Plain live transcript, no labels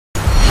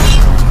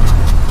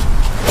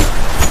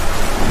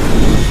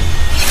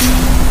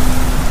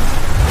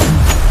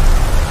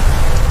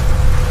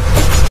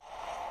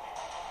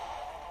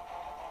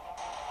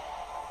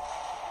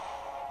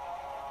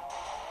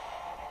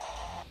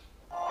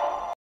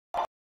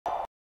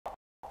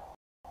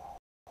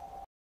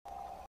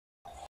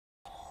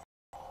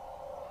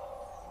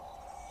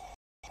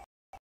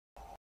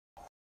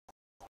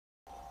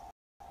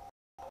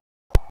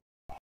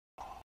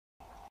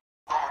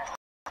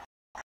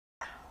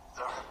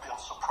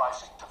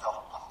surprising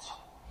development.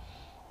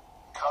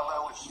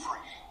 Kal-El is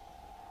free,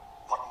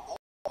 but more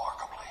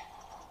remarkably,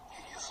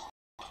 he isn't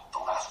the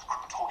last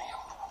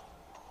Kryptonian.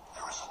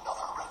 There is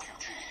another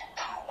refugee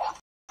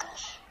who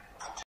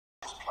continues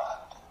his plan.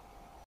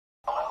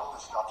 Kal-El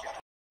is not yet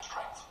in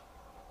strength,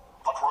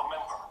 but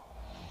remember,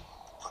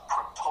 the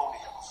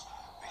Kryptonians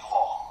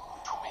belong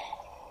to me.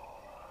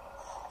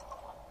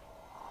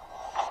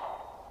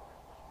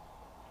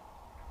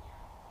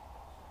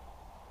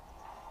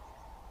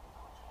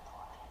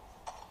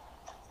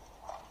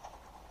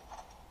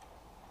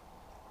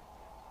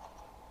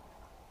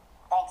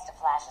 Thanks to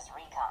Flash's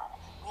recon,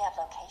 we have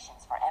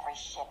locations for every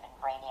ship in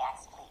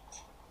Brainiac's fleet.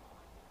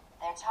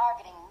 They're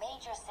targeting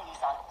major cities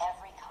on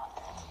every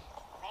continent.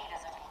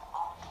 Betas are being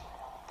automated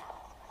on the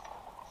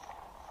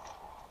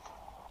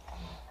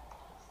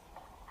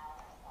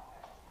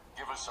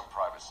Give us some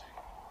privacy.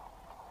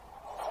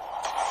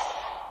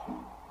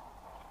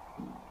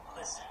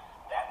 Listen,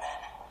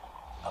 Batman,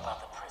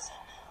 about the prison,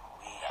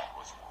 That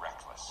was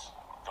reckless.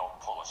 Don't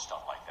pull a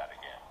stunt like that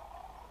again.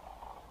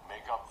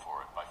 Make up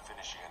for it by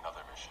finishing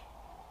another mission.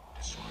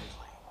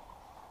 Discreetly.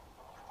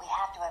 We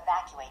have to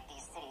evacuate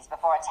these cities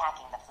before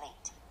attacking the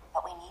fleet.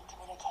 But we need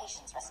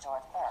communications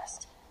restored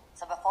first.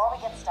 So before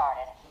we get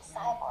started,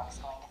 Cyborg's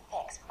going to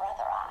fix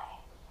Brother Eye.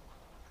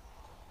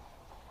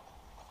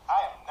 I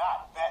am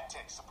not that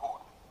tech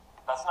support.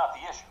 That's not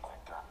the issue,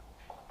 Victor.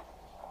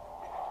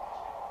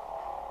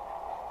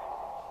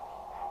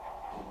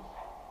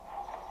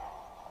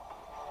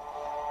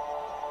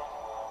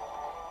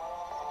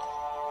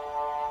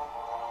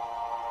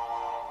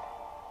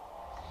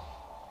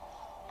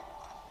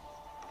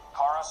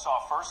 Kara saw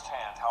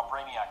firsthand how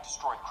Brainiac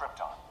destroyed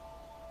Krypton.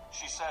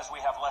 She says we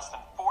have less than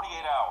 48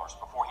 hours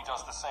before he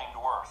does the same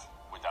to Earth.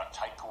 Without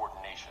tight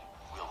coordination,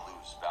 we'll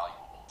lose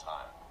valuable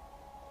time.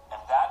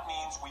 And that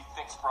means we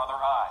fix Brother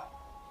Eye.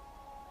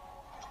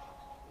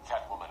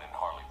 Catwoman and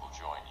Harley will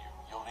join you.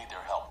 You'll need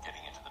their help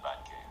getting into the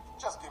Batcave.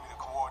 Just give me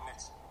the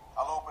coordinates.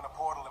 I'll open a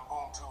portal and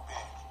boom tube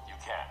in. You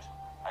can't.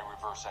 I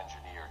reverse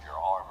engineered your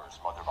armor's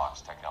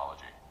motherbox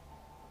technology.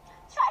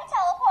 Try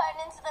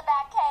teleporting into the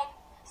Batcave.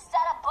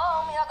 Instead of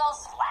boom, you'll go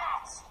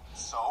splat.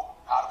 So,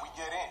 how do we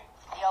get in?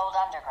 The old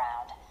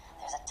underground.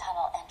 There's a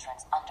tunnel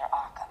entrance under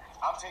Arkham.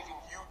 I'm taking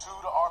you two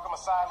to Arkham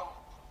Asylum.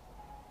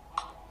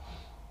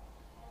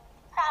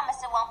 Promise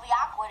it won't be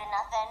awkward or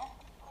nothing.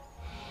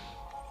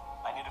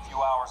 I need a few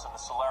hours in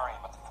the solarium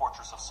at the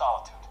Fortress of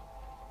Solitude.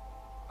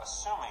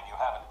 Assuming you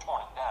haven't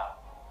torn it down.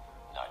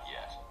 Not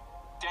yet.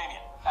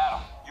 Damien,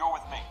 Adam, you're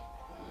with me.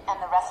 And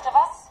the rest of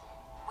us?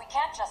 We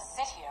can't just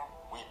sit here.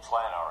 We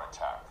plan our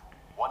attack.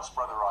 Once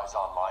Brother Eye's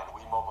online,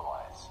 we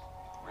mobilize.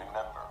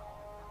 Remember,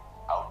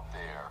 out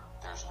there,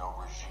 there's no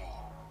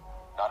regime.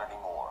 Not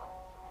anymore.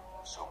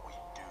 So we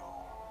do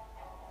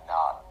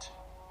not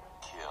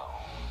kill.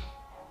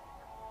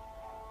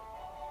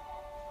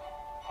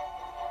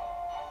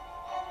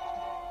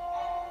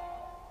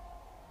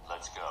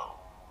 Let's go.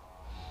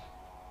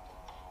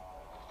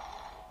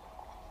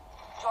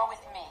 You're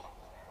with me.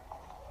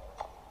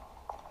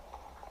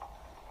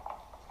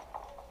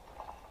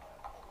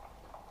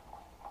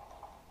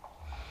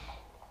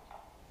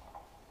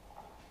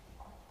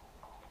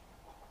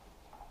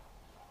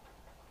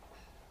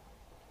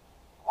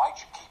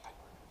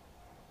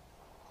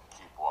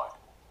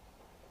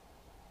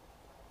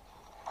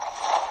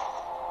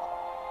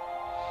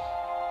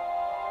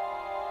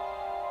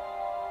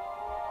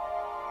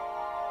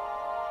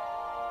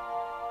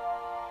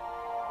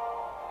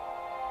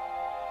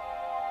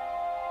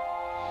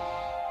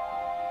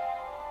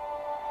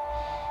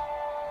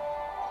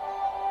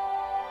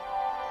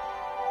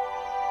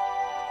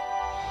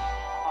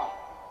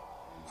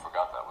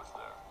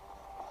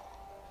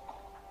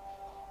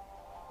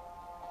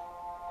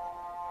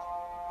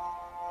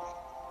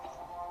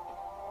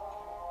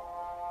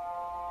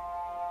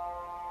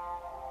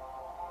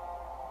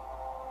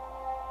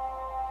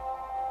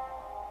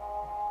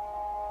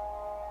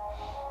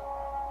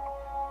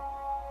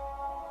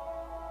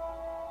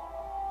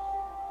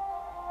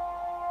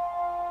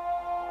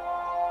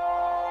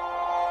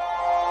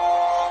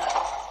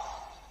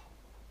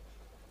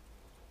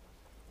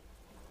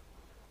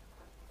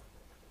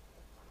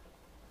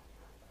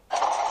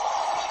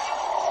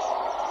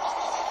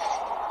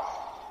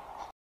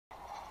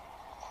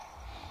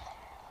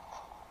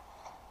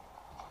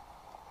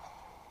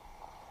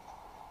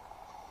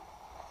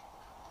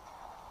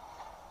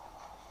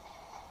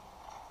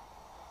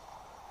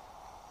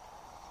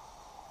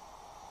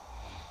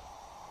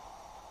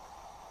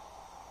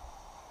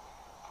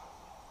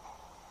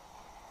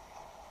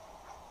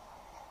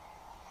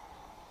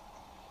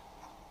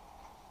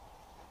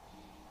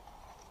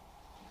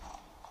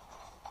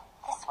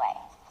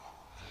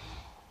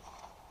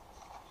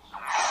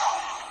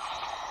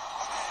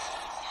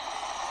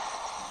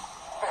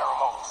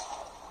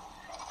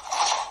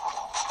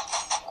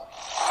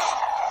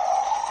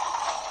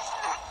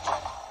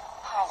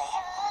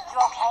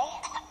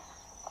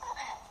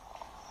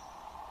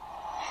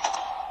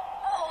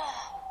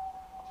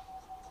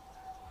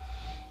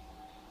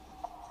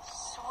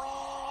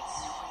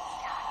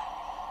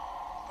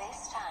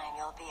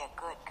 will be a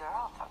good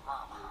girl for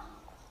Mama.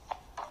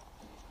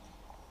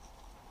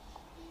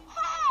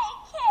 Hey,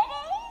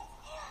 kiddies!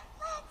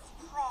 Let's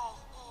play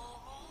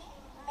Eenie,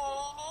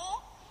 Meenie,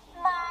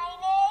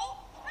 Miny,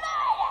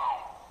 Murder!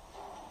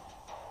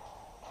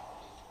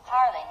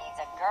 Harley needs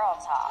a girl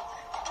talk.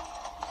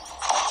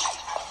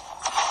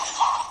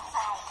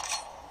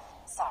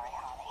 Sorry,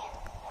 Harley.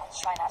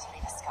 I'll try not to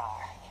leave a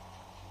scar.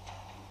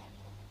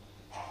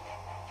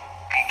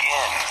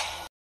 Begin.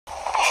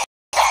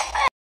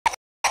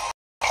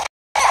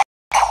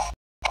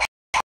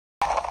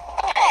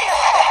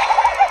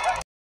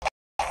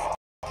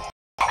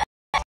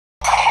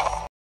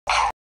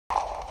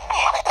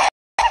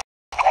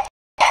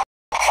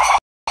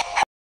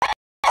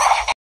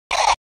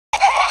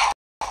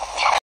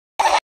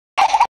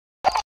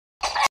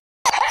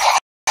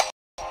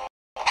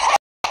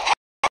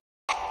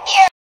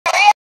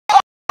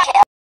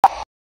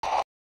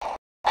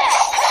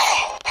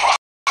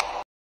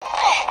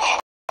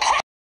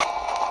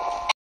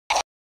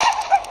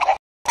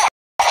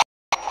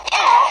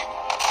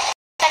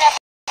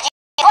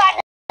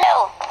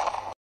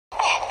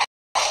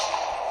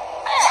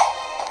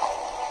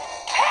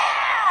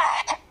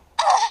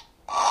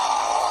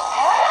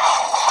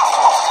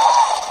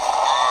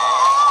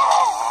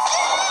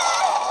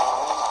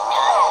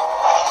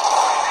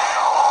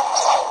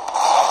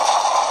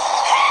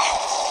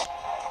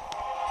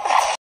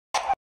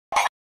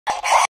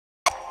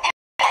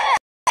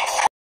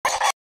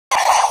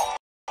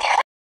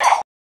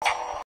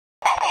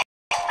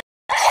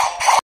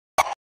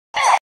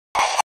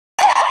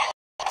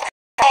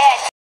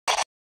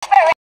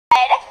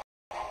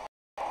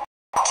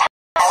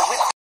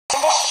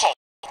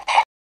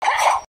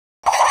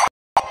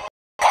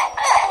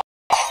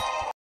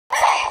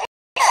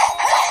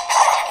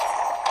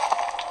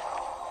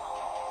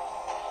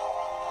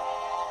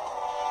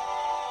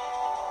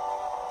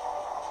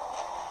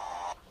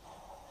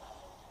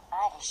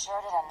 He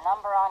sure did a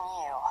number on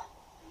you.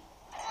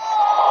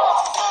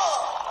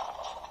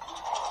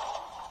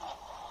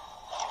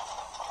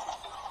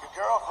 Your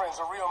girlfriend's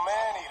a real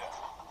man-eater.